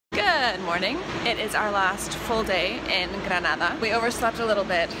Good morning. It is our last full day in Granada. We overslept a little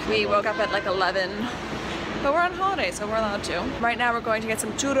bit. We woke up at like 11, but we're on holiday, so we're allowed to. Right now we're going to get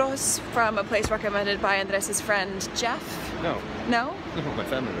some churros from a place recommended by Andres' friend Jeff. No. No? My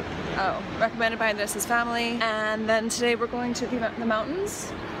family. Oh, recommended by Andres' family. And then today we're going to the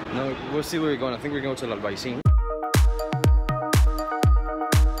mountains. No, we'll see where we're going. I think we're going to Albayzin.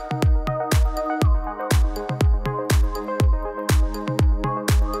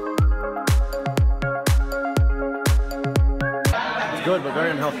 Good, but very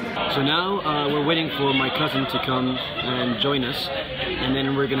unhealthy. So now we're waiting for my cousin to come and join us, and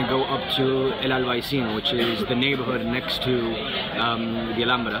then we're gonna go up to El Albayzin, which is the neighborhood next to the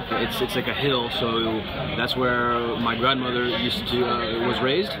Alhambra. It's like a hill, so that's where my grandmother was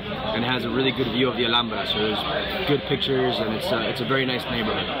raised, and has a really good view of the Alhambra. So there's good pictures, and it's a very nice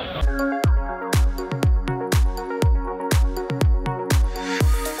neighborhood.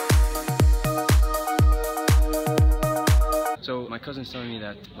 So my cousin's telling me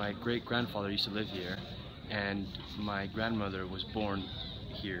that my great-grandfather used to live here, and my grandmother was born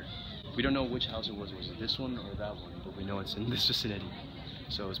here. We don't know which house it was it this one or that one, but we know it's in this vicinity.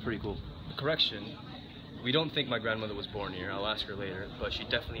 So it's pretty cool. Correction, we don't think my grandmother was born here, I'll ask her later, but she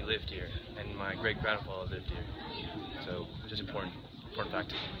definitely lived here, and my great-grandfather lived here. So, just important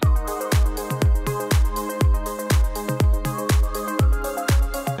fact.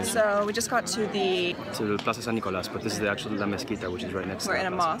 So we just got to the Plaza San Nicolas, but this is actually La Mezquita, which is right next to We're in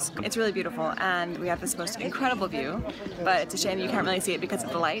a mosque. It's really beautiful, and we have this most incredible view, but it's a shame you can't really see it because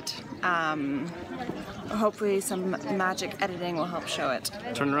of the light. Hopefully some magic editing will help show it.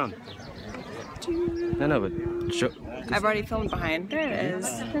 Turn around. No, but show. I've already filmed behind. There it is.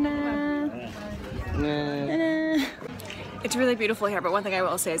 Ta-da. Ta-da. It's really beautiful here, but one thing I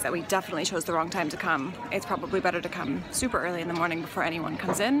will say is that we definitely chose the wrong time to come. It's probably better to come super early in the morning before anyone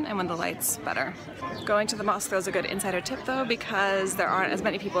comes in and when the light's better. Going to the mosque though is a good insider tip though, because there aren't as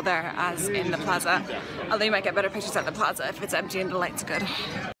many people there as in the plaza. Although you might get better pictures at the plaza if it's empty and the light's good.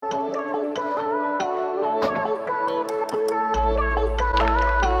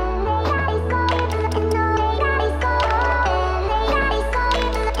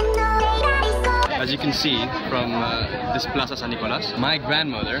 As you can see from this Plaza San Nicolas, my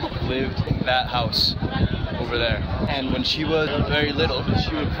grandmother lived in that house over there. And when she was very little,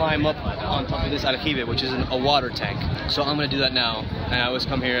 she would climb up on top of this aljibe, which is a water tank. So I'm gonna do that now. And I always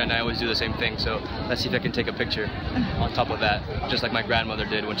come here and I always do the same thing. So let's see if I can take a picture on top of that, just like my grandmother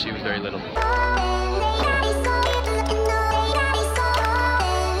did when she was very little.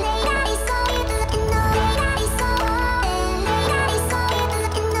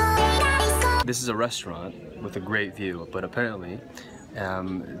 This is a restaurant with a great view, but apparently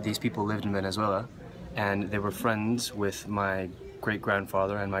these people lived in Venezuela and they were friends with my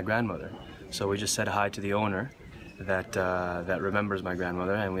great-grandfather and my grandmother. So we just said hi to the owner that remembers my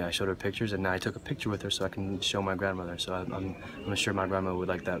grandmother, and I showed her pictures, and I took a picture with her so I can show my grandmother. So I'm sure my grandmother would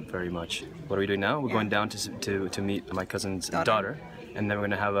like that very much. What are we doing now? We're going down to meet my cousin's daughter, and then we're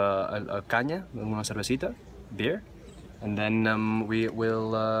gonna have a caña, una cervecita, beer. And then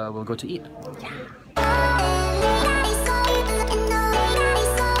we'll go to eat.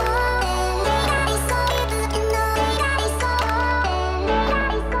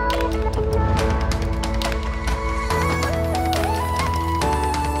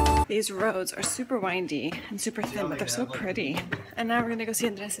 These roads are super windy and super thin, but they're so pretty. And now we're gonna go see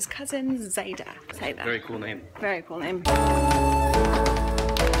Andres' cousin, Zaida. Very cool name. Very cool name.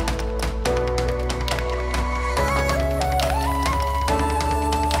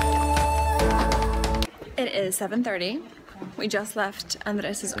 It is 7:30. We just left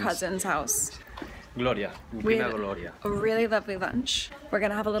Andres' cousin's house. Gloria. We had a really lovely lunch. We're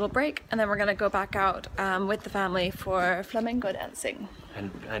gonna have a little break, and then we're gonna go back out with the family for flamenco dancing.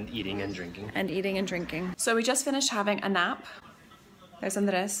 And eating and drinking. And eating and drinking. So we just finished having a nap. There's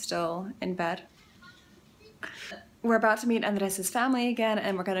Andres still in bed. We're about to meet Andres' family again,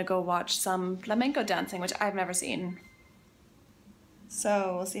 and we're gonna go watch some flamenco dancing, which I've never seen.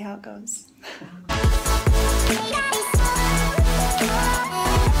 So we'll see how it goes.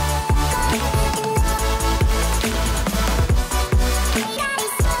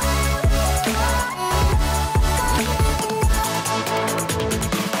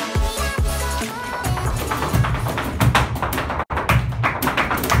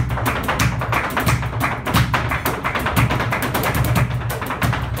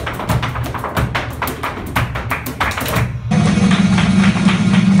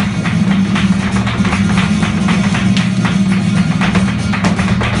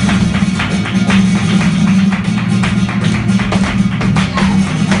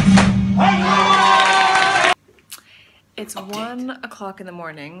 It's 1 o'clock in the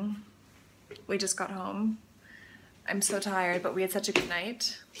morning. We just got home. I'm so tired, but we had such a good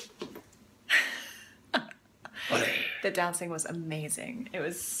night. The dancing was amazing. It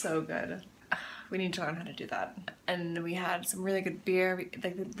was so good. We need to learn how to do that. And we had some really good beer.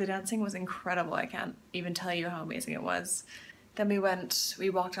 The dancing was incredible. I can't even tell you how amazing it was. Then we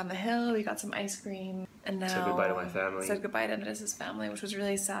walked down the hill, we got some ice cream, and now said goodbye to my family. Said goodbye to Andrés' family, which was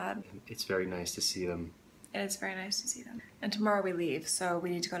really sad. It's very nice to see them. It is very nice to see them. And tomorrow we leave, so we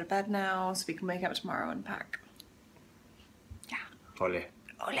need to go to bed now so we can wake up tomorrow and pack. Yeah. Ole.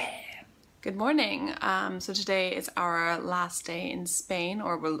 Ole. Good morning. So today is our last day in Spain,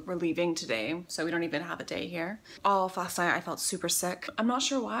 or we're leaving today, so we don't even have a day here. All of last night I felt super sick. I'm not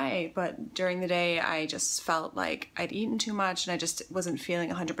sure why, but during the day I just felt like I'd eaten too much and I just wasn't feeling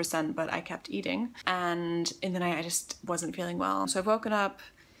 100%, but I kept eating. And in the night I just wasn't feeling well. So I've woken up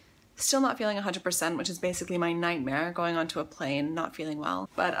still not feeling 100%, which is basically my nightmare, going onto a plane, not feeling well.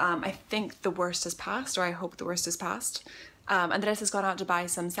 But I think the worst has passed, or I hope the worst has passed. Andrés has gone out to buy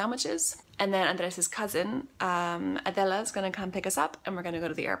some sandwiches, and then Andrés' cousin, Adela, is going to come pick us up, and we're going to go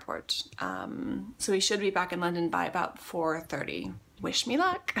to the airport. So we should be back in London by about 4:30. Wish me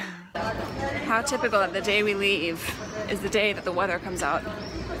luck. How typical that the day we leave is the day that the weather comes out.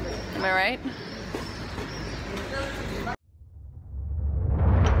 Am I right?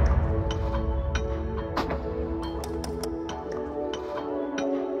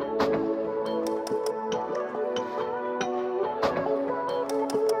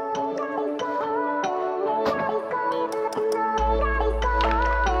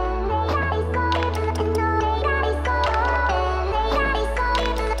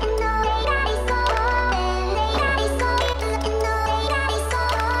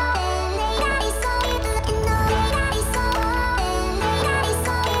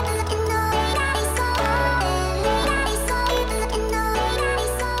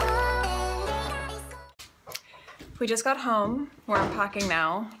 We just got home. We're unpacking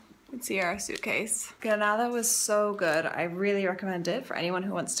now. You can see our suitcase. Granada was so good. I really recommend it for anyone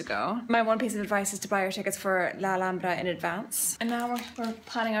who wants to go. My one piece of advice is to buy your tickets for La Alhambra in advance. And now we're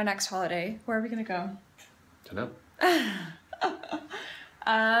planning our next holiday. Where are we gonna go? Don't know.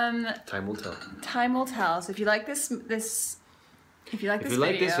 Time will tell. Time will tell. So if you like this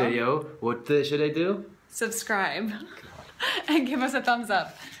video, what should I do? Subscribe and give us a thumbs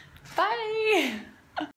up. Bye.